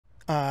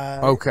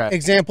Okay.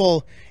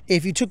 Example,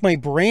 if you took my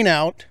brain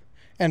out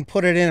and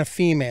put it in a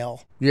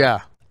female,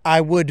 Yeah.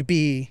 I would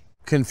be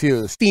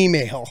Confused.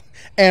 female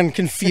and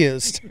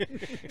confused.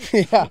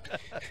 Yeah.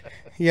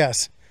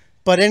 Yes.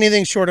 But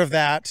anything short of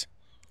that,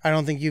 I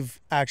don't think you've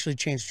actually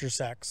changed your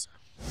sex.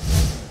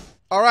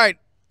 All right,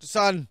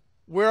 son,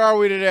 where are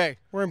we today?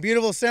 We're in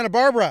beautiful Santa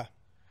Barbara.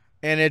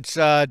 And it's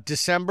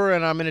December,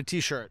 and I'm in a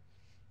T-shirt.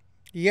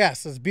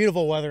 Yes, it's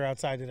beautiful weather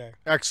outside today.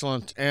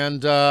 Excellent.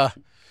 And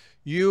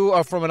you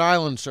are from an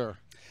island, sir.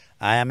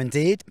 I am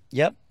indeed.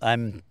 Yep,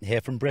 I'm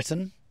here from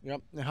Britain.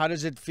 Yep. How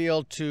does it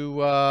feel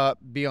to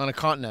be on a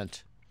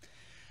continent?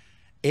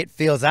 It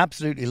feels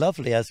absolutely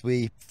lovely as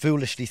we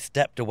foolishly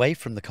stepped away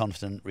from the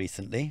continent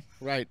recently.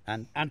 Right.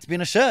 And to be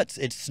in a shirt.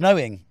 It's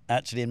snowing,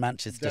 actually, in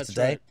Manchester That's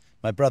today. right.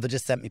 My brother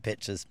just sent me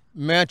pictures.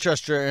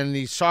 Manchester, and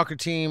the soccer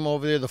team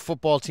over there, the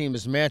football team,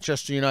 is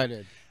Manchester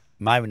United.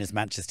 My one is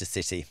Manchester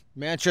City.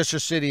 Manchester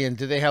City, and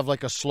do they have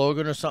like a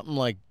slogan or something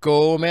like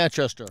 "Go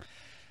Manchester"?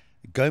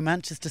 Go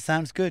Manchester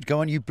sounds good.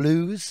 Go on, you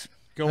Blues.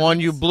 Go on,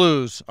 you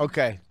Blues.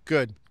 Okay,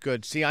 good,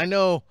 good. See, I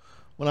know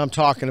what I'm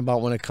talking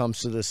about when it comes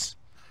to this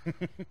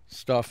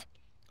stuff.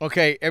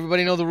 Okay,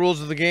 everybody know the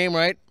rules of the game,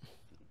 right?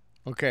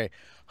 Okay.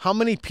 How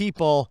many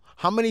people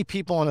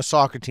on a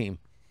soccer team?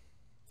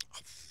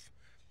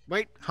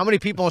 Wait, how many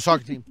people on a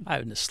soccer team? I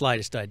haven't the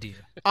slightest idea.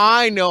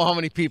 I know how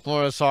many people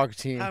are on a soccer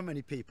team. How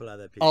many people are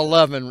there? People?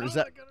 11.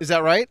 Is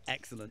that right?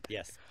 Excellent.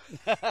 Yes.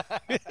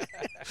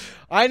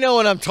 I know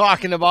what I'm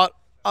talking about.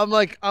 I'm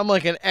like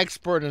an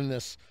expert in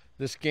this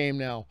game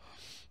now.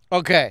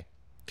 Okay.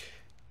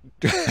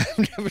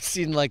 I've never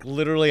seen, like,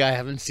 literally I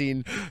haven't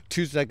seen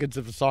 2 seconds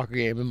of a soccer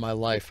game in my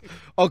life.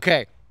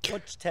 Okay.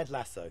 Watch Ted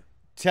Lasso.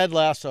 Ted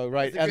Lasso,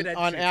 right? It's a good And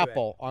on entry to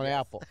Apple. it. On Yes.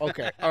 Apple.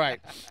 Okay. All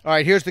right. All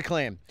right. Here's the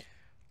claim.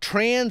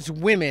 Trans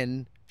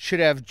women should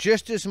have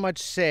just as much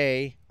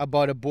say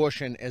about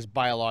abortion as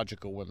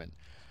biological women.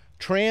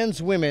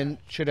 Trans women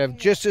should have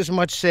just as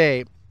much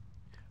say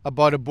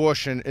about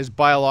abortion as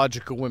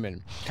biological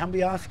women. Can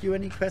we ask you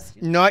any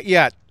questions? Not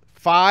yet.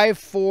 5,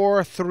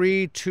 4,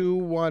 3, 2,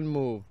 1,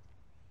 move.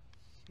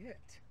 Shit.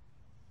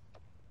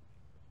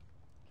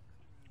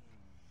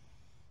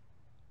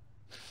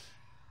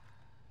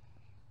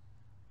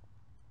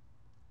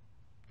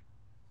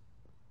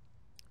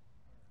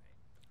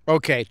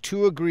 Okay,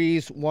 2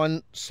 agrees,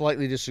 1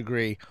 slightly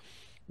disagree.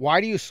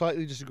 Why do you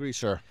slightly disagree,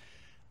 sir?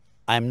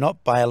 I'm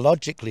not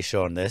biologically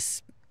sure on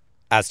this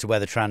as to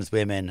whether trans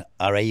women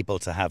are able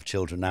to have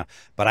children now,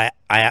 but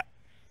I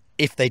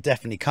if they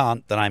definitely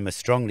can't, then I must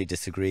strongly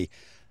disagree.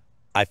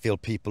 I feel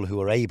people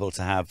who are able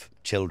to have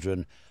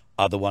children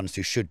are the ones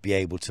who should be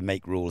able to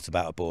make rules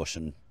about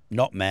abortion,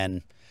 not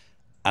men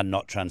and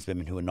not trans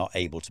women who are not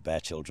able to bear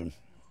children.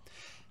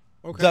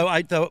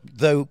 Okay.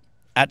 Though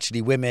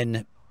actually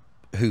women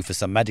who for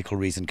some medical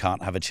reason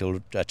can't have a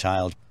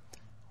child,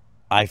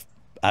 I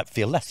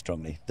feel less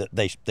strongly that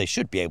they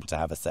should be able to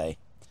have a say.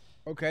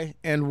 Okay.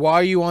 And why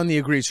are you on the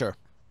agree, sir?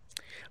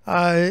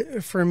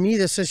 For me,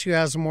 this issue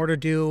has more to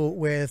do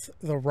with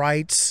the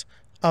rights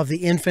of the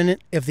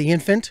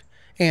infant,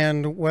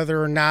 and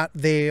whether or not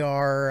they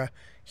are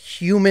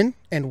human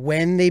and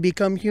when they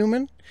become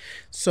human.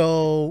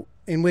 So,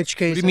 in which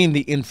case, What do you mean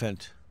the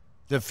infant?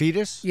 The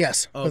fetus?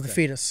 yes, Okay. of the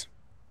fetus.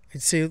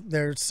 See,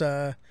 there's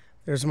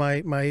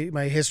my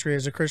history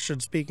as a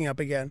Christian speaking up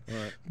again.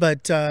 Right.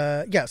 But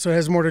yeah, so it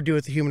has more to do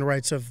with the human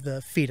rights of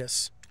the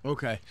fetus.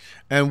 Okay.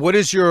 And what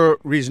is your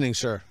reasoning,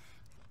 sir?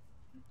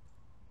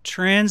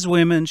 Trans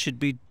women should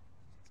be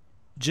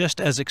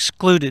just as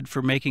excluded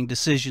for making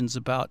decisions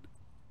about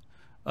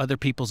other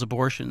people's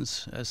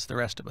abortions as the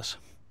rest of us.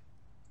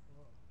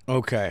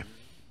 Okay.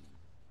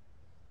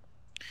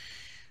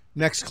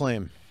 Next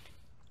claim.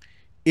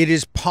 It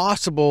is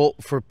possible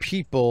for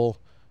people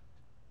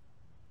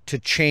to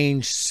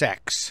change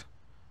sex.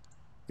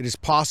 It is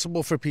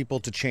possible for people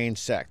to change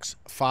sex.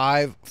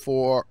 5,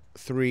 4,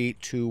 3,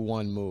 2,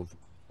 1, move.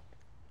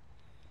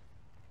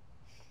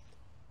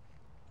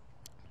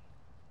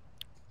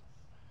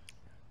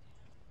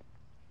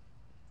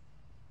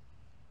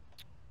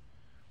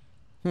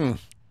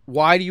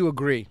 Why do you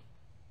agree?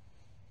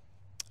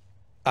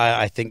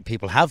 I think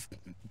people have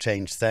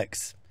changed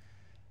sex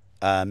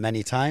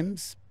many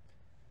times.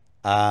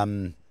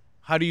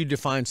 How do you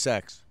define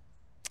sex?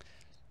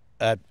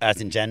 As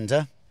in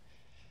gender.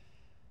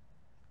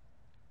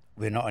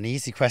 We're not on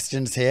easy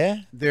questions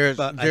here. There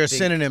But I are think-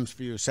 synonyms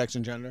for you, sex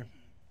and gender.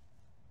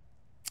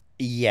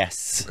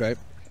 Yes. Okay.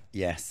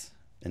 Yes,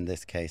 in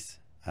this case.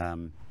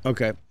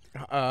 Okay.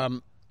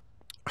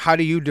 How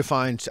do you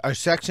define, are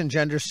sex and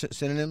gender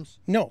synonyms?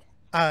 No,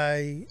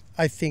 I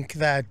think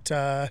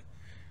that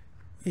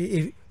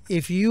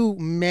if you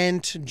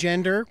meant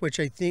gender, which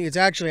I think is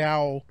actually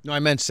how, No, I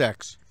meant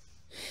sex.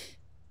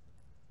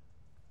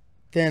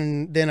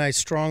 then I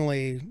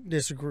strongly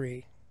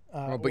disagree.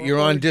 But you're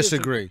on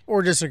disagree.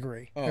 Or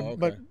disagree. Oh, okay.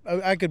 But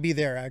I could be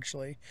there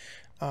actually.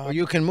 Well,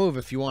 you can move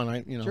if you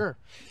want. Sure.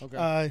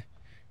 Okay.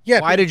 Yeah.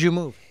 Why did you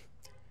move?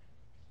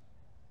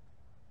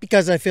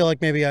 Because I feel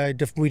like maybe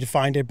we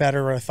defined it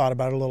better or I thought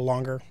about it a little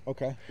longer.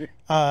 Okay.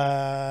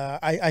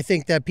 I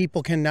think that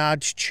people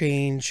cannot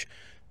change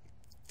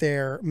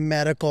their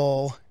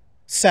medical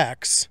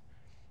sex,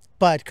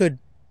 but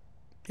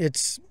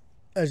it's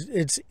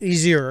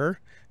easier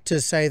to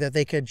say that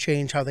they could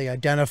change how they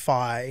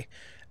identify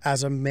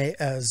as a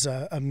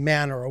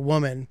man or a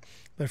woman.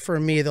 But for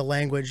me, the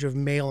language of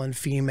male and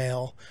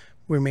female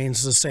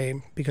remains the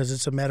same because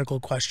it's a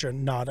medical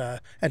question, and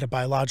a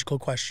biological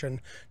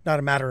question, not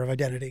a matter of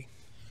identity.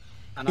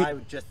 And I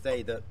would just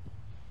say that,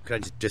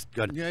 could I just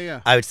go on?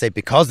 Yeah. I would say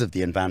because of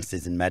the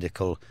advances in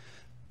medical,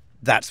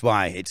 that's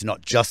why it's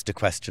not just a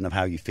question of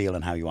how you feel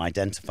and how you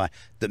identify,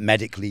 that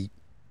medically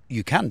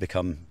you can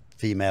become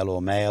female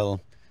or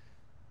male,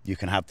 you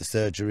can have the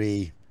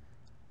surgery,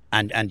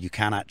 and you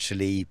can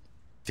actually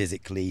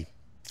physically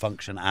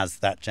function as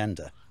that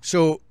gender.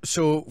 So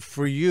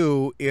for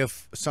you,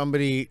 if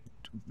somebody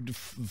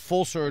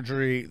full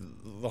surgery,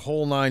 the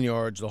whole 9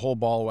 yards, the whole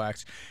ball of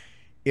wax,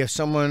 if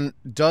someone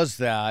does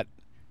that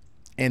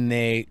and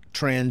they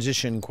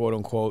transition, quote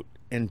unquote,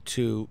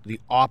 into the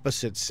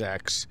opposite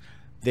sex,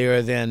 they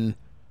are then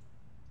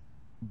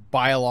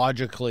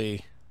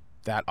biologically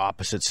that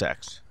opposite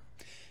sex.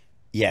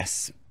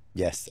 Yes.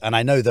 And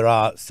I know there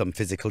are some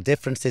physical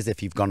differences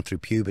if you've gone through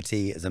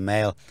puberty as a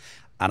male,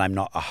 and I'm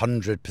not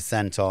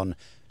 100% on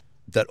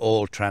that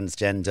all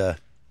transgender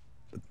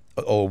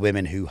or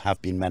women who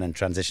have been men and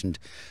transitioned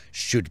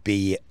should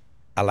be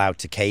allowed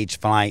to cage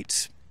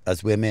fight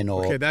as women.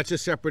 Okay, that's a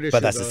separate issue.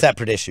 But that's a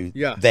separate issue.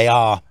 Yeah. They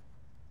are,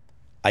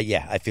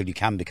 I feel you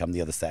can become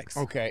the other sex.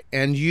 Okay,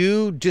 and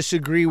you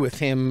disagree with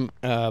him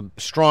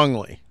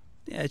strongly.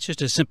 Yeah, it's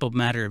just a simple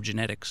matter of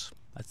genetics.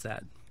 That's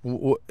that.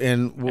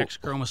 X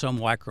chromosome,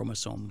 Y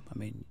chromosome. I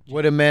mean,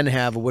 what do men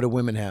have or what do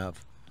women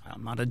have?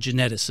 I'm not a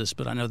geneticist,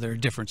 but I know there are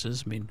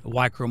differences. I mean, a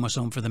Y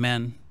chromosome for the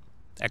men,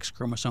 X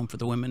chromosome for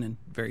the women, in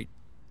very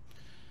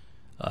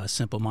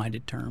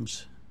simple-minded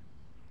terms.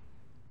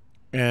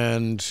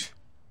 And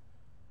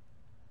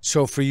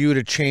so for you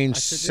to change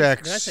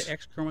sex... Did I say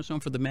X chromosome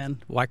for the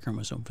men, Y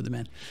chromosome for the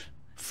men?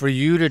 For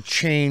you to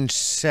change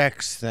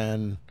sex,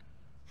 then,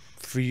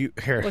 for you...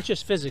 Here. Well, it's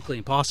just physically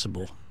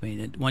impossible. I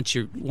mean, once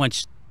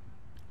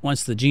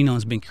the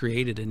genome's been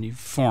created and you've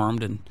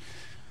formed and...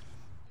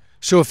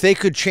 So if they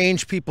could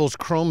change people's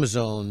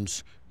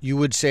chromosomes, you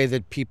would say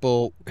that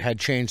people had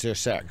changed their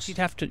sex. You'd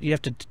have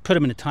to put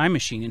them in a time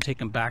machine and take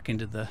them back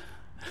into the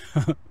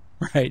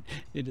right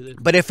into the.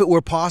 But if it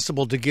were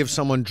possible to give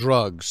someone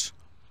drugs,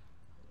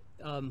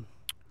 all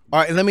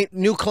right.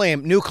 New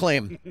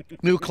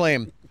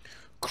claim.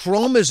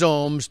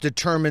 Chromosomes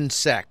determine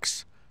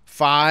sex.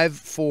 5,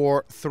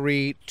 4,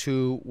 3,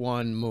 2,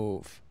 1.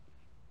 Move.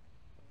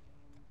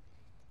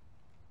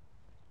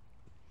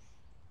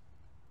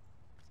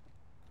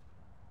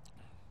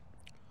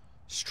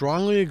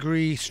 Strongly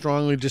agree,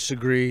 strongly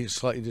disagree,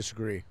 slightly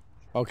disagree.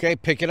 Okay,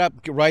 pick it up.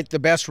 Write the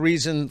best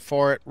reason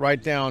for it.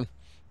 Write down.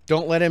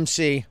 Don't let him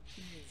see.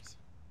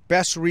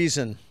 Best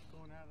reason.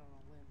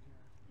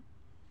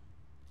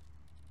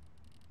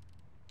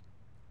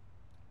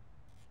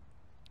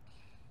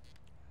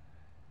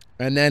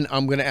 And then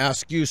I'm going to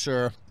ask you,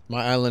 sir,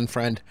 my island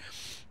friend,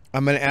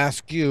 I'm going to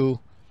ask you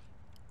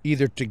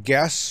either to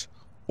guess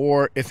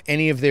or if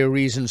any of their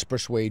reasons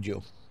persuade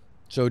you.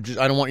 So just,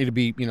 I don't want you to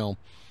be,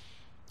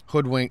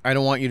 hoodwinked. I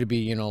don't want you to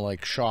be,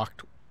 like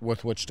shocked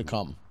with what's to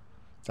come.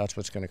 That's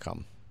what's going to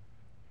come.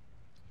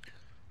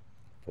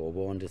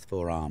 Forewarned is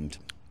forearmed.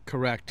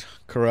 Correct.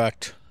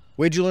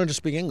 Where'd you learn to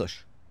speak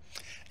English?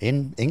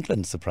 In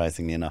England,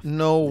 surprisingly enough.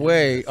 No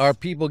way. Our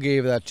people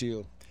gave that to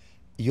you.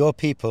 Your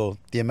people,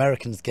 the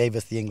Americans, gave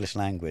us the English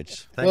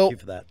language. Thank you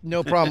for that.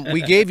 No problem.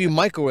 We gave you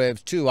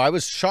microwaves, too. I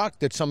was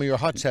shocked that some of your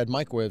huts had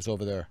microwaves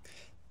over there.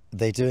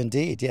 They do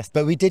indeed, yes.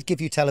 But we did give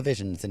you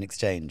televisions in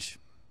exchange.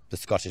 The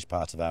Scottish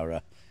part of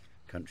our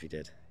country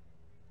did.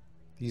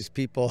 These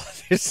people,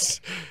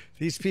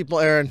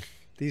 Aaron,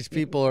 these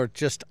people are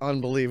just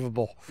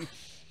unbelievable.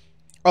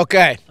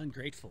 Okay.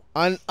 Ungrateful.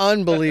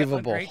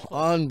 Unbelievable. Ungrateful.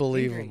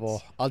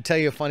 Unbelievable. I'll tell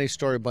you a funny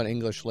story about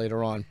English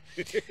later on.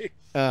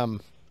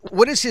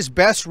 What is his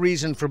best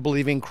reason for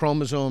believing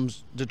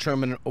chromosomes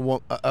determine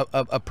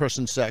a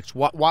person's sex?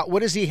 What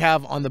does he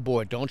have on the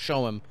board? Don't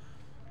show him.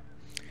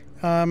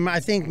 I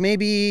think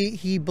maybe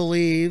he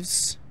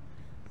believes,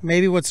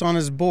 maybe what's on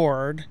his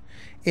board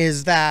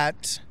is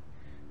that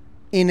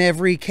in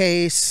every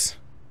case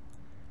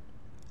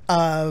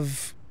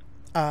of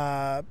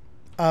a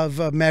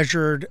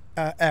measured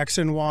X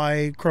and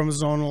Y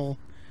chromosomal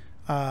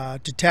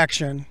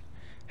detection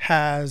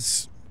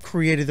has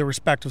created the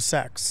respective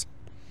sex.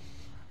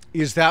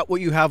 Is that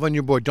what you have on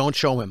your board? Don't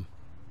show him.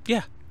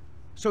 Yeah.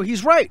 So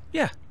he's right.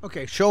 Yeah.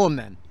 Okay, show him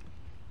then.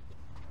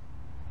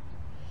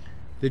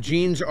 The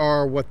genes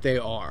are what they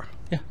are.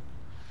 Yeah.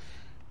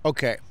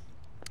 Okay.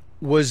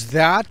 Was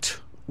that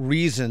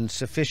reason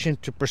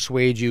sufficient to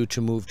persuade you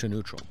to move to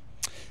neutral?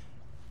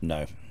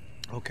 No.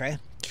 Okay.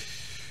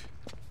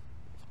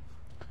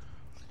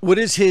 What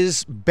is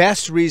his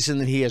best reason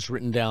that he has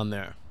written down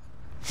there?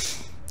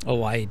 Oh,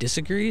 why he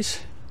disagrees?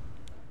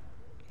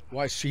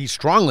 Why? He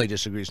strongly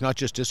disagrees, not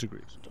just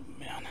disagrees.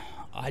 Man,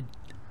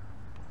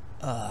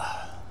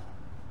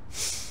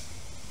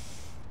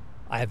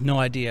 I have no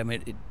idea. I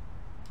mean,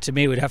 to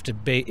me, it would have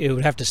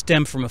to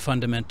stem from a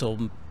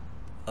fundamental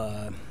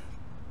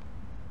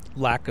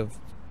lack of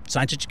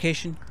science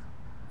education,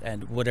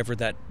 and whatever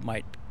that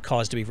might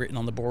cause to be written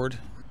on the board.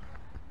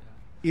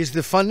 Is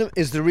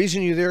the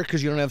reason you're there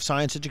because you don't have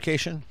science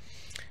education?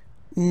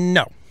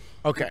 No.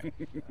 Okay.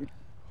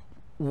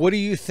 What do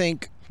you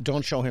think?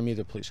 Don't show him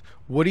either, please.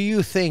 What do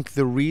you think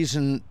the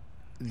reason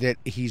that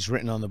he's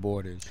written on the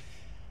board is?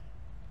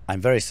 I'm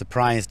very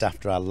surprised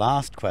after our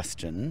last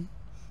question,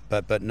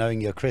 but knowing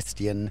you're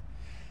Christian.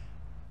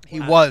 He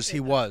was.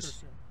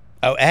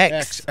 Oh,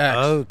 X. X.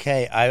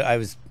 Okay, I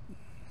was.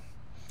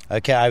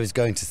 Okay, I was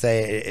going to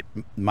say it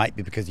might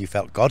be because you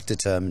felt God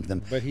determined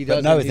them. But he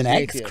But doesn't. no, as He's an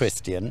atheist.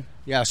 ex-Christian,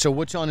 Yeah. So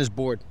what's on his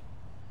board?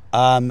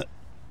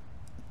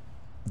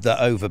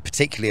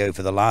 particularly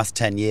over the last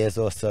 10 years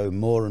or so,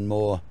 more and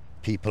more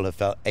people have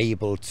felt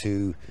able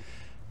to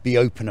be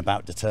open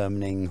about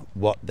determining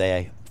what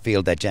they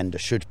feel their gender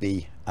should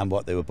be and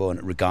what they were born,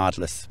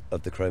 regardless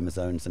of the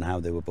chromosomes and how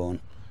they were born.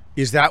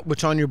 Is that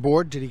what's on your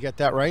board? Did he get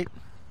that right?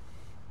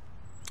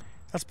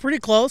 That's pretty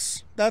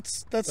close.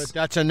 That's But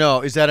that's a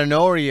no. Is that a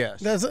no or a yes?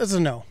 that's a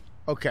no.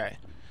 Okay.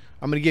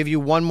 I'm going to give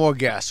you one more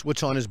guess.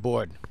 What's on his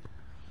board?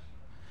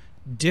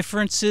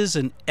 Differences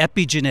in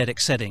epigenetic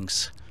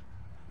settings.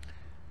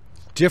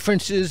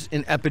 Differences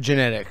in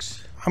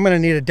epigenetics. I'm going to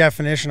need a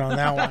definition on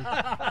that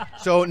one.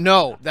 So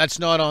no, that's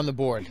not on the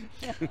board.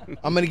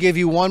 I'm going to give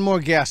you one more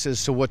guess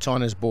as to what's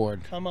on his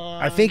board. Come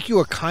on. I think you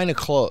were kind of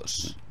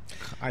close.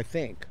 I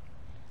think.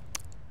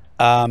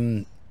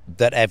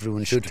 That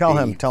everyone should Tell be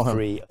him, tell him.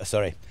 free.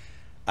 Sorry.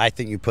 I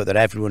think you put that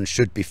everyone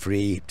should be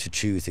free to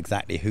choose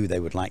exactly who they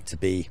would like to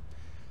be.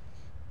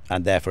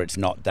 And therefore it's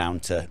not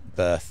down to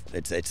birth.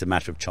 It's a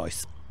matter of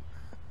choice.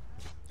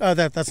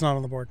 That's not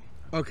on the board.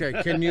 Okay,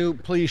 can you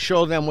please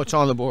show them what's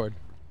on the board?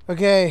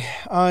 Okay,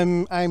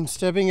 I'm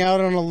stepping out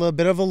on a little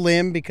bit of a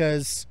limb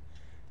because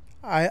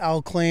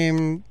I'll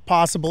claim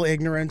possible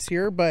ignorance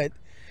here, but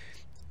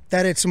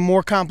that it's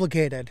more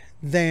complicated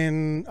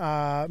than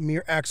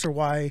mere X or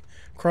Y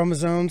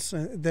chromosomes.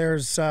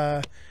 There's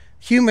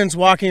humans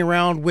walking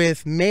around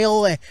with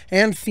male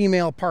and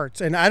female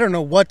parts, and I don't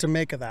know what to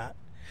make of that.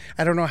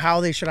 I don't know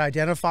how they should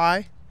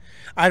identify.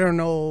 I don't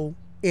know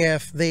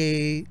if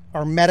they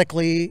are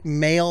medically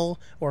male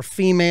or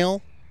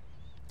female,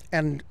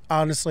 and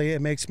honestly,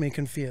 it makes me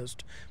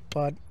confused.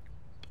 But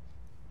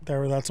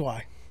that's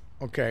why.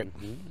 Okay.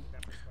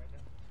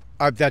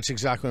 That's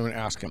exactly what I'm going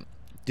to ask him.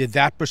 Did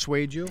that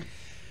persuade you?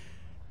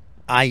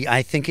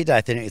 I think it. I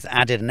think it's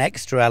added an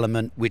extra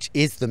element, which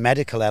is the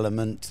medical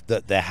element,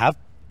 that there have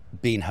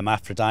been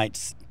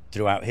hermaphrodites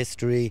throughout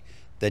history.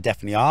 There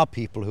definitely are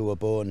people who are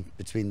born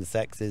between the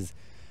sexes,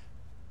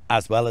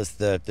 as well as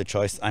the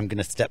choice. I'm going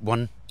to step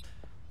one.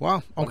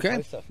 Wow. Okay.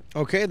 closer.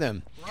 Okay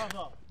then.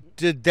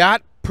 Did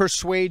that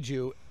persuade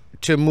you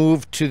to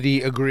move to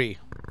the agree?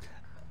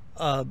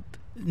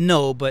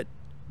 No, but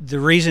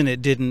the reason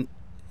it didn't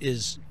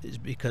is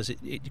because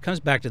it comes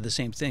back to the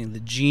same thing.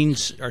 The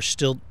genes are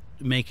still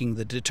making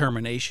the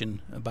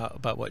determination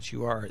about what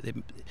you are.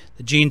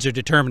 The genes are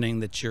determining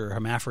that you're a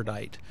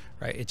hermaphrodite,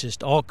 right?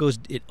 It all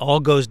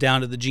goes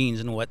down to the genes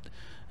and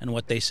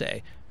what they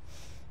say.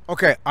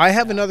 Okay, I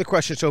have another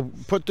question. So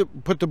put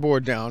the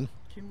board down.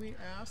 Can we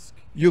ask?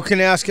 You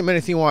can ask him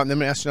anything you want. And then I'm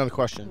going to ask another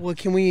question. Well,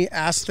 can we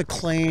ask the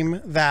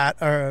claim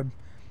that a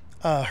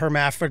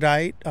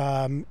hermaphrodite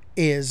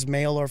is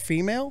male or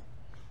female?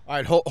 All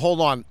right, hold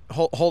on.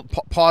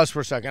 Pause for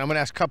a second. I'm going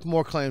to ask a couple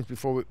more claims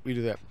before we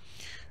do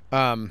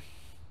that.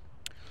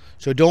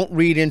 So don't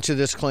read into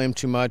this claim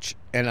too much,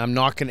 and I'm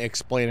not going to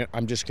explain it.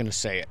 I'm just going to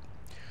say it.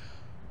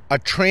 A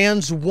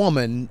trans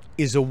woman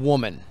is a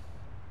woman.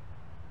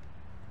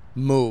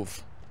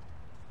 Move.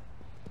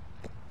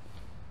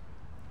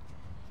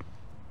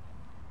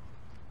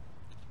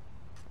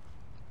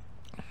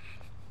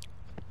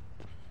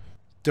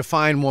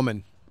 Define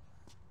woman.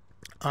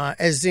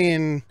 As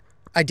in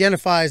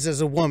identifies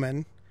as a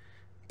woman.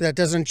 That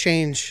doesn't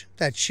change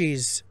that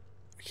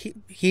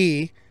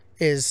he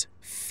is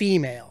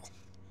female.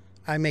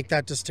 I make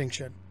that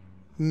distinction.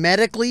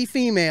 Medically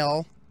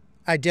female,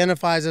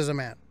 identifies as a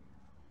man.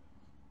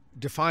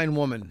 Define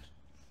woman.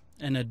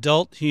 An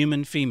adult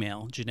human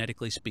female,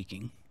 genetically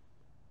speaking.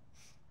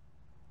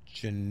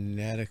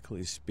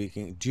 Genetically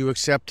speaking. Do you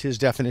accept his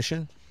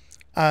definition?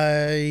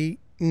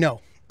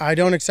 No, I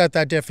don't accept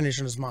that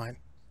definition as mine.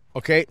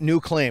 Okay, new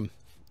claim.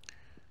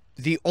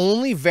 The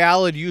only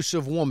valid use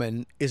of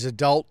woman is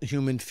adult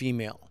human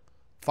female.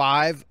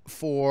 5,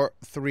 4,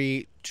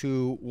 3,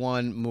 2,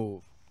 1,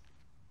 move.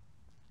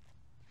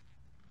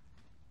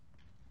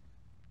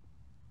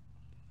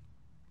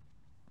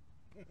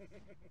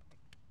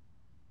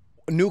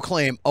 New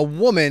claim. A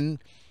woman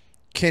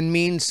can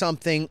mean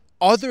something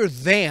other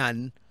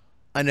than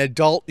an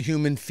adult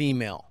human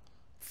female.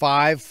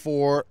 5,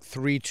 4,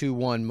 3, 2,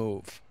 1,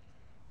 move.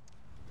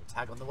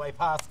 Tag on the way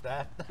past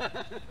there.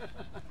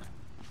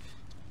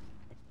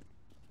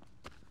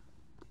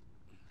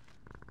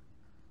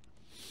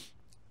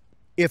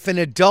 If an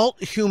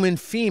adult human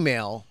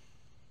female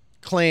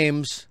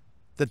claims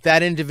that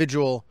that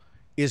individual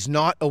is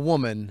not a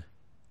woman,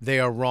 they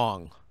are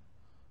wrong.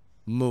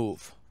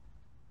 Move.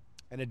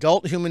 An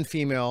adult human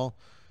female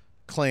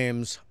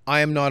claims, I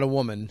am not a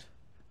woman,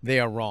 they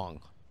are wrong.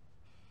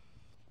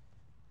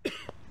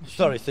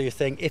 Sorry, so you're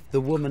saying if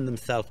the woman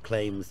themselves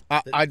claims...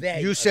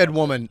 You said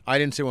woman. I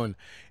didn't say woman.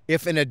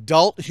 If an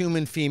adult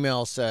human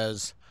female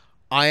says,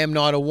 I am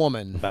not a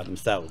woman...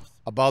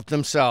 About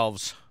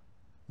themselves,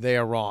 they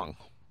are wrong.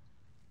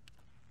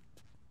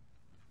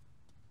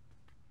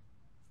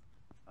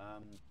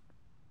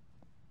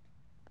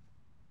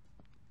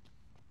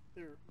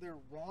 They're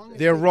wrong?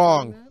 They're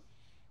wrong.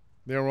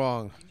 They're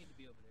wrong.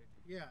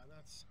 Yeah,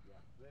 that's...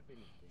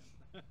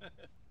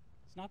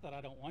 It's not that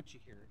I don't want you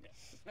here.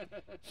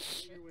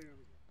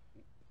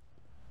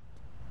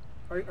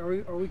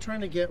 Are we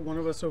trying to get one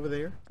of us over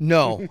there?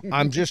 No,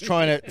 I'm just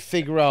trying to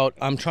figure out,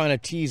 I'm trying to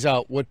tease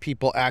out what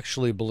people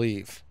actually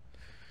believe.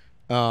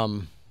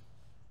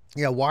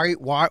 Yeah, why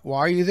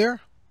are you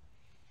there?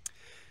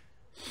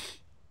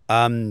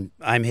 I'm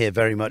here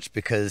very much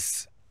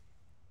because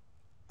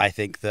I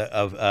think that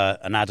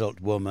an adult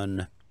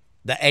woman,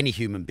 that any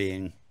human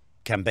being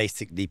can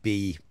basically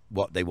be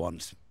what they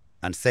want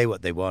and say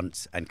what they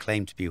want and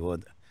claim to be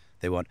what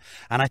they want.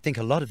 And I think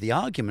a lot of the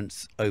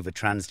arguments over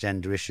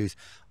transgender issues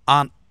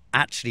aren't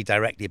actually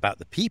directly about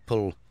the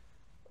people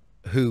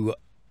who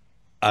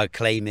are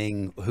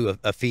claiming, who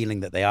are feeling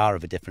that they are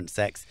of a different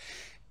sex.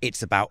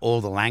 It's about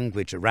all the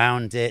language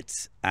around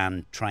it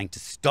and trying to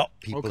stop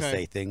people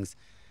say things.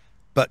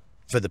 But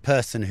for the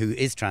person who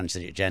is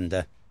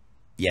transgender,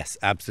 yes,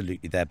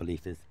 absolutely, their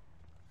belief is.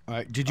 All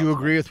right. Did you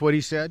agree with what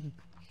he said?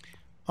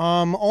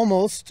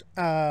 Almost.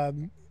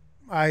 Again,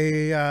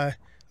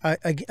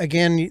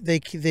 they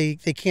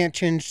can't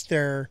change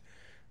their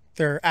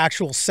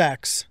actual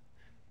sex,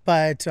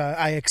 but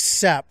I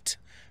accept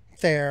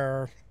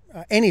their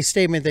any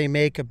statement they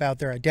make about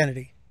their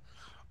identity.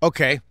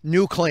 Okay,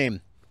 new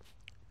claim.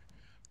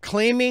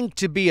 Claiming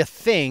to be a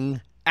thing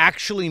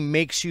actually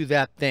makes you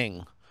that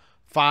thing.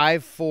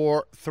 5,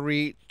 4,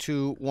 3,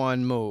 2,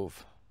 1,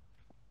 move.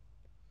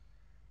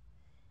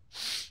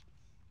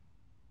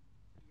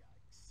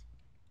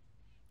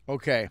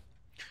 Okay.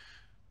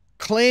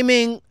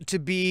 Claiming to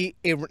be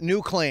a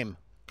new claim.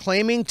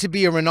 Claiming to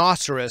be a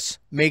rhinoceros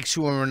makes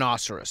you a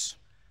rhinoceros.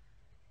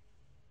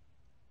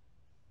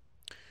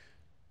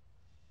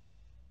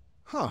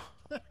 Huh.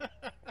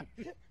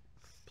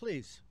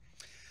 Please.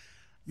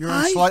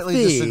 You're slightly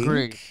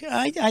disagree.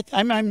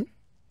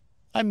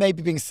 I may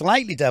be being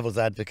slightly devil's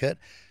advocate,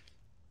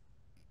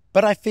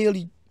 but I feel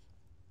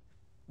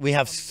we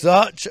have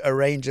such a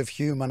range of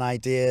human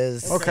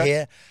ideas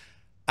here.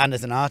 And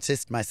as an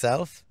artist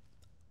myself,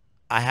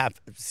 I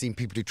have seen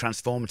people do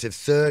transformative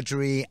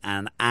surgery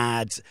and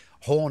add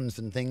horns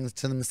and things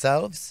to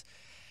themselves.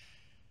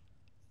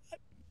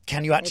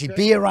 Can you actually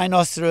be a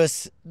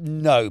rhinoceros?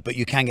 No, but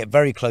you can get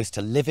very close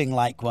to living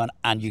like one,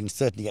 and you can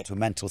certainly get to a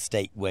mental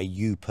state where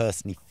you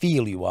personally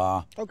feel you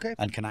are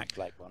and can act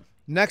like one.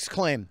 Next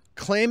claim.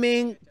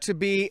 Claiming to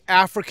be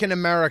African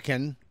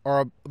American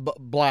or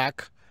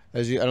black,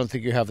 I don't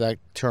think you have that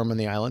term on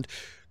the island.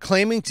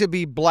 Claiming to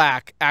be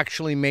black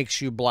actually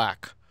makes you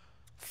black.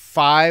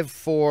 5,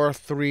 4,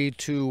 3,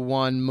 2,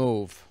 1,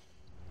 move.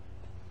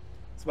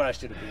 That's what I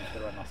should have been for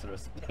the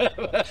rhinoceros.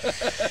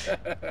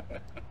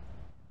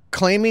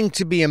 Claiming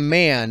to be a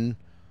man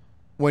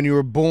when you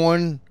were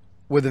born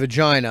with a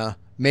vagina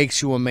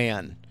makes you a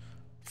man.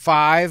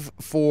 5,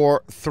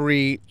 4,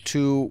 3,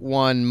 2,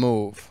 1,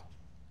 move.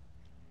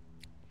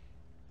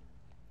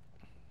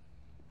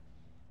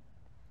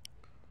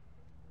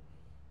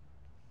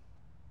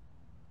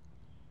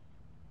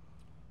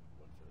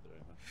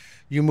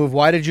 You move.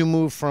 Why did you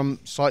move from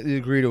slightly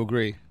agree to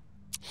agree?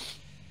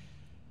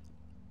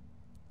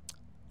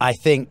 I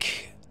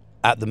think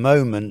at the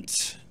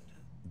moment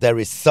there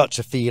is such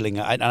a feeling,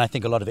 and I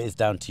think a lot of it is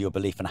down to your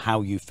belief and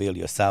how you feel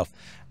yourself.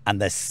 And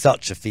there's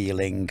such a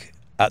feeling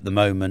at the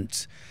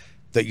moment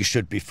that you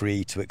should be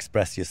free to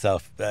express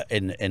yourself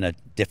in a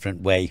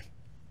different way,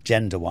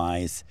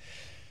 gender-wise.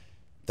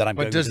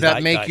 But does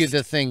that make you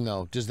the thing,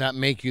 though? Does that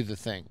make you the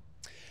thing?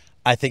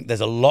 I think there's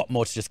a lot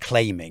more to just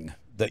claiming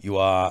that you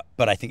are.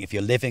 But I think if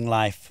you're living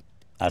life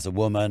as a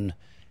woman,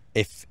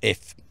 if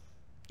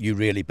you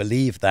really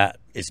believe that,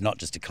 it's not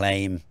just a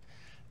claim,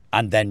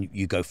 and then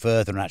you go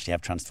further and actually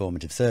have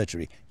transformative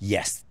surgery,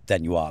 yes,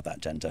 then you are that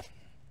gender.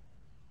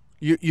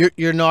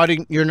 You're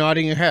nodding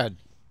your head.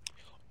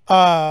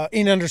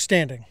 In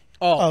understanding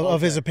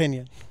of his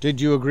opinion.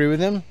 Did you agree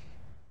with him?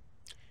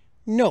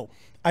 No.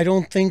 I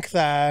don't think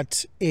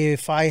that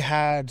if I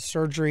had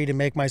surgery to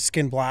make my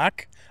skin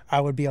black,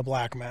 I would be a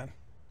black man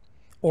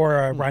or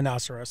a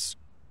rhinoceros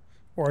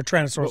or a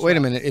Tyrannosaurus. But wait a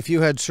minute. If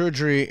you had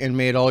surgery and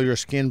made all your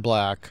skin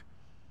black,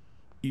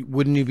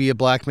 wouldn't you be a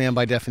black man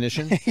by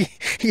definition?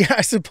 Yeah,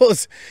 I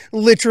suppose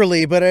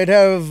literally, but I'd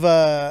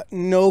have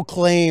no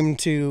claim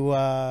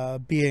to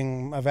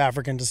being of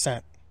African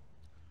descent.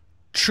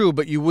 True,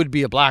 but you would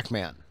be a black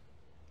man.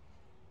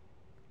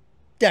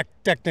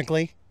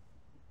 Technically,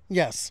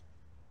 yes.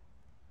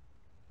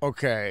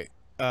 Okay.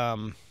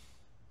 In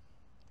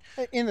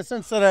the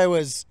sense that I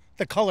was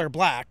the color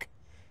black.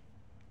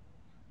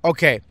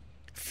 Okay.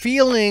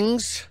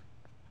 Feelings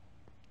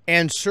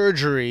and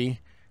surgery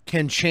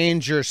can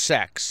change your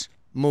sex.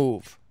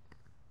 Move.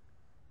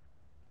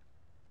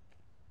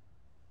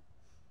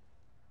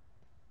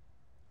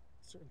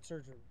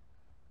 Surgery.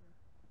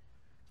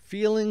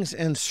 Feelings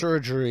and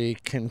surgery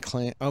can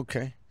claim.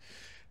 Okay.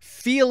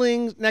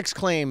 Feelings. Next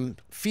claim.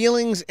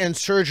 Feelings and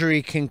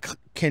surgery can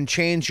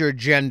change your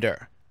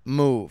gender.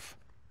 Move.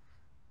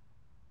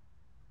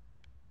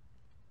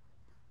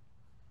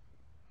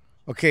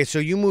 Okay, so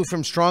you move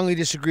from strongly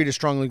disagree to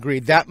strongly agree.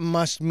 That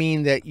must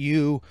mean that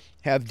you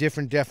have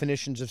different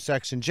definitions of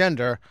sex and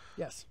gender.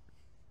 Yes.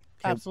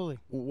 Absolutely.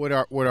 What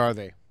are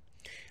they?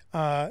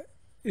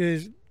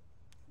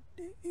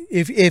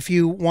 If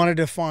you want to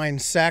define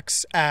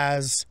sex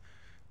as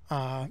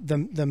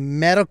the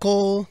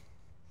medical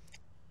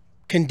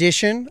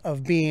condition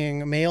of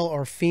being male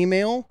or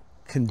female,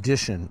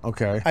 Condition.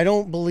 Okay. I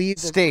don't believe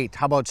State.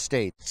 How about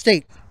state?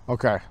 state.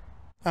 Okay.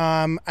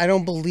 I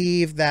don't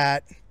believe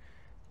that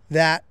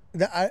I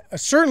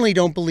certainly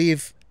don't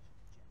believe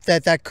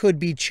that could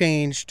be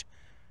changed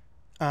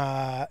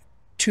to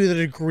the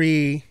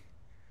degree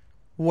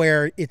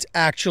where it's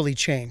actually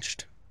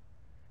changed.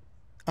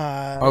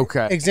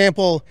 Okay.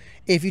 Example,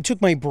 if you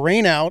took my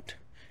brain out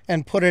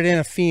and put it in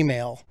a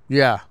female,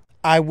 Yeah.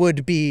 I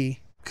would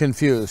be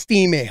Confused.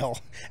 female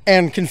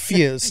and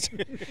confused.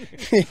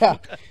 Yeah.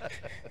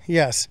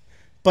 Yes.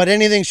 But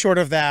anything short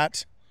of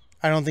that,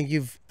 I don't think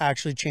you've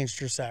actually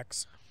changed your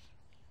sex.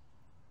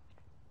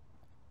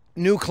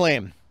 New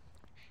claim.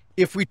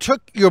 If we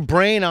took your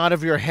brain out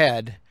of your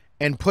head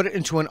and put it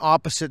into an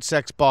opposite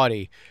sex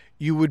body,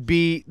 you would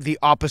be the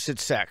opposite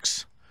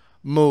sex.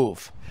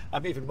 Move.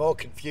 I'm even more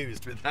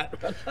confused with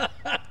that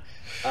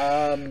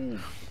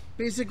one.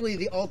 Basically,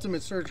 the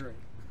ultimate surgery.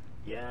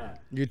 Yeah.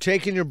 You're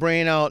taking your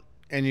brain out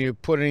and you're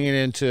putting it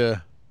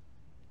into,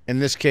 in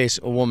this case,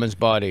 a woman's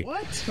body.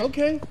 What?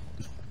 Okay.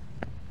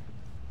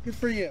 Good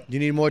for you. You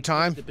need more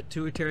time? The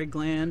pituitary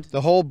gland.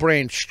 The whole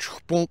brain.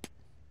 Boom.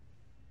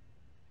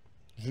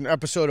 There's an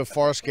episode of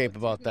Farscape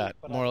about that,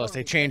 more or less.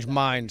 They change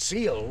minds.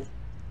 Feel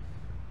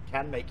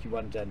can make you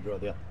one gender or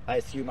the other. I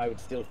assume I would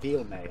still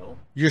feel male.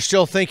 You're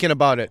still thinking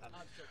about it.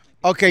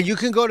 Okay, you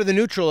can go to the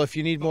neutral if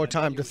you need more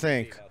time to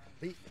think.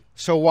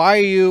 So why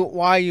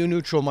are you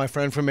neutral, my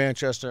friend from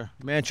Manchester?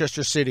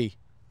 Manchester City.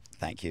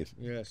 Thank you.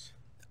 Yes.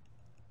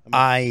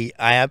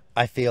 I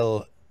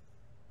feel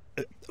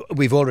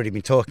we've already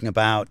been talking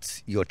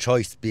about your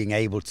choice being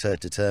able to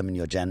determine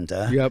your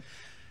gender. Yep.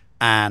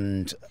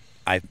 And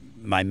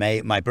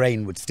my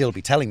brain would still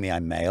be telling me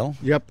I'm male.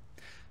 Yep.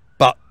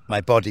 But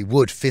my body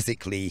would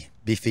physically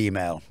be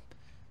female.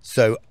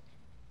 So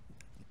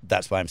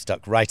that's why I'm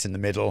stuck right in the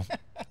middle.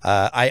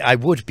 I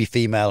would be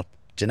female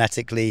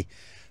genetically,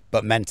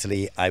 but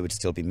mentally I would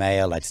still be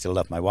male. I'd still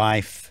love my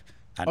wife.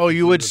 And Oh,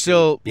 you would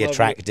still be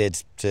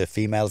attracted to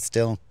females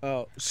still.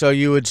 Oh, so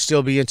you would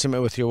still be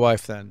intimate with your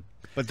wife then?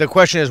 But the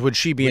question is, would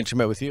she be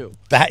intimate with you?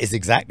 That is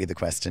exactly the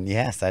question.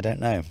 Yes, I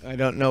don't know. I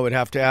don't know. We'd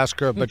have to ask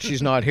her, but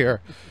she's not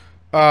here.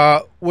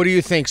 What do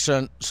you think,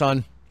 son?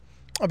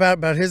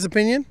 About his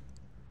opinion?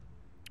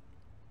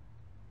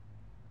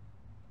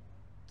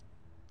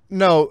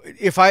 No,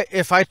 if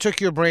I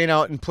took your brain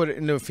out and put it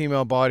into a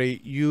female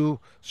body, you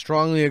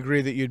strongly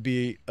agree that you'd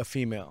be a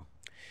female.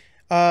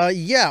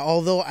 Yeah,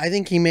 although I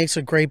think he makes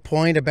a great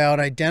point about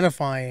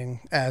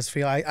identifying as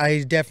female.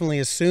 I definitely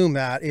assume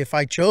that if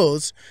I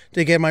chose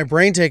to get my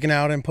brain taken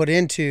out and put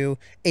into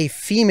a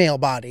female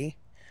body,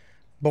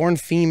 born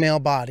female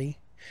body,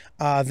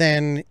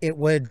 then it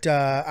would,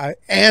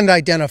 and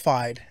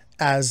identified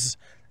as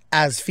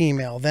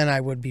female, then I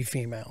would be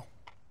female.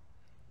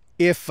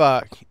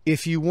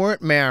 If you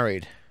weren't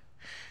married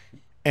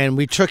and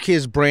we took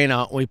his brain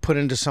out and we put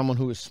it into someone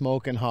who was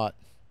smoking hot,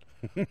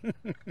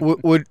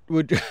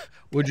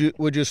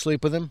 would you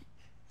sleep with him?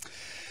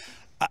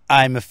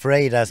 I'm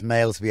afraid as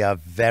males we are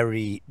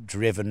very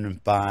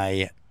driven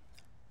by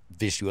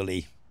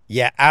visually.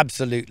 Yeah,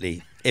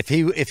 absolutely. If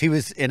he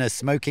was in a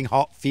smoking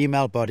hot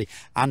female body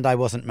and I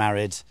wasn't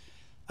married,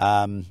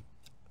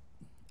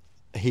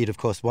 he'd of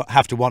course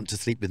have to want to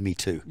sleep with me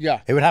too.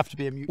 Yeah, it would have to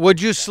be a mutual.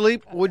 Would you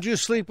sleep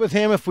with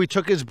him if we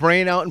took his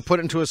brain out and put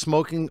it into a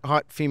smoking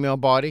hot female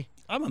body?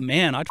 I'm a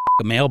man. I'd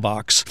a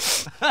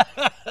mailbox.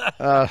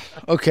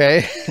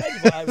 Okay.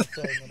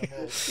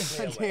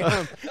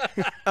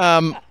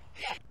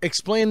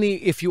 Explain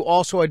if you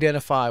also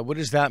identify. What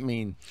does that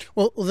mean?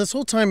 Well, this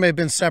whole time I've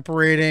been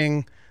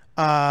separating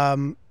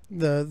the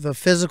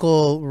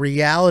physical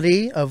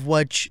reality of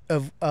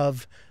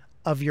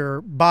of your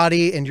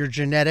body and your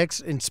genetics,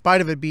 in spite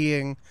of it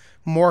being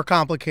more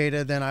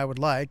complicated than I would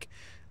like,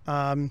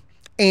 and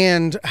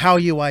how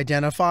you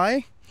identify.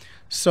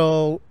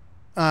 So,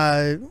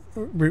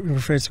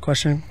 rephrase the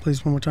question,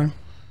 please, one more time.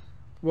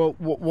 Well,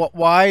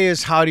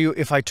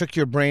 if I took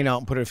your brain out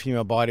and put it in a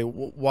female body,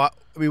 why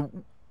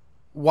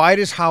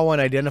does how one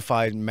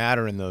identifies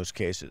matter in those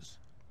cases?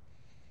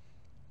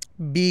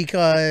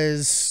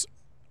 Because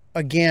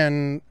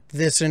again,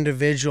 this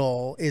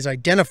individual is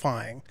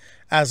identifying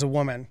as a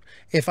woman.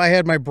 If I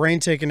had my brain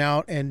taken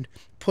out and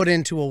put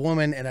into a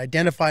woman and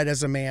identified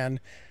as a man,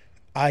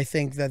 I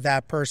think that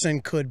that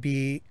person could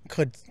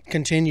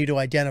continue to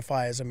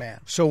identify as a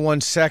man. So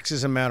one's sex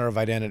is a matter of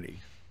identity.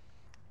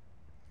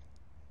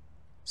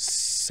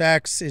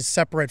 Sex is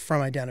separate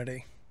from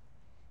identity.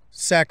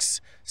 Sex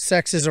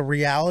is a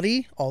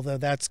reality, although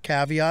that's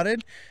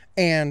caveated,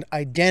 and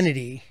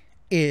identity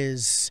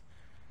is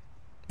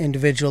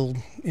individual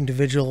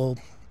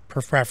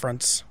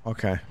preference.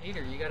 Okay.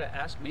 Peter, you got to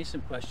ask me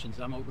some questions.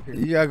 I'm over here.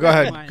 Yeah, go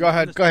ahead. Go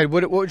ahead.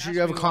 What would you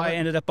have a I comment?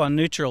 ended up on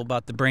neutral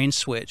about the brain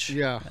switch.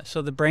 Yeah.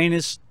 So the brain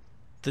is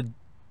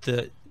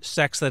the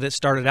sex that it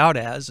started out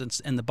as,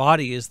 and the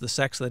body is the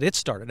sex that it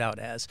started out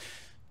as.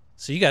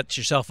 So you got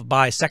yourself a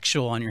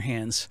bisexual on your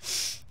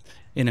hands,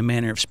 in a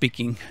manner of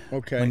speaking.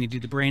 Okay. When you do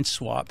the brain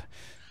swap.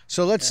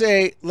 So let's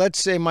say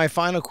my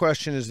final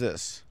question is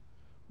this: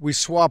 we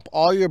swap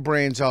all your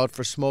brains out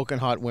for smoking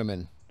hot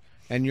women,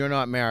 and you're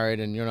not married,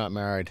 and you're not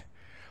married.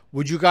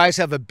 Would you guys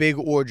have a big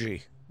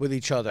orgy with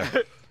each other?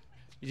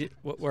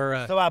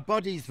 So our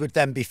bodies would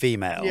then be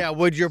female. Yeah.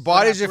 Would your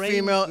bodies are brains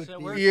female?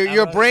 would be-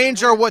 Your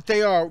brains are what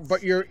they are,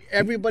 but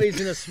everybody's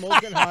in a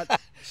smoking hot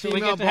So we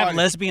female get to have body.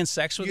 lesbian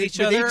sex with each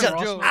with other? each We're other.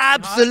 all smoking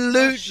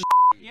Absolutely.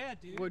 Yeah,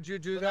 dude. Would you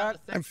do that?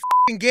 I'm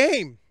f***ing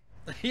game.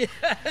 There you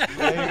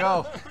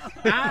go.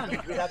 We'd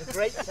have a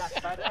great chat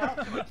about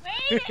it.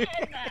 Wait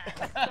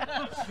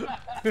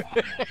a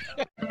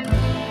minute.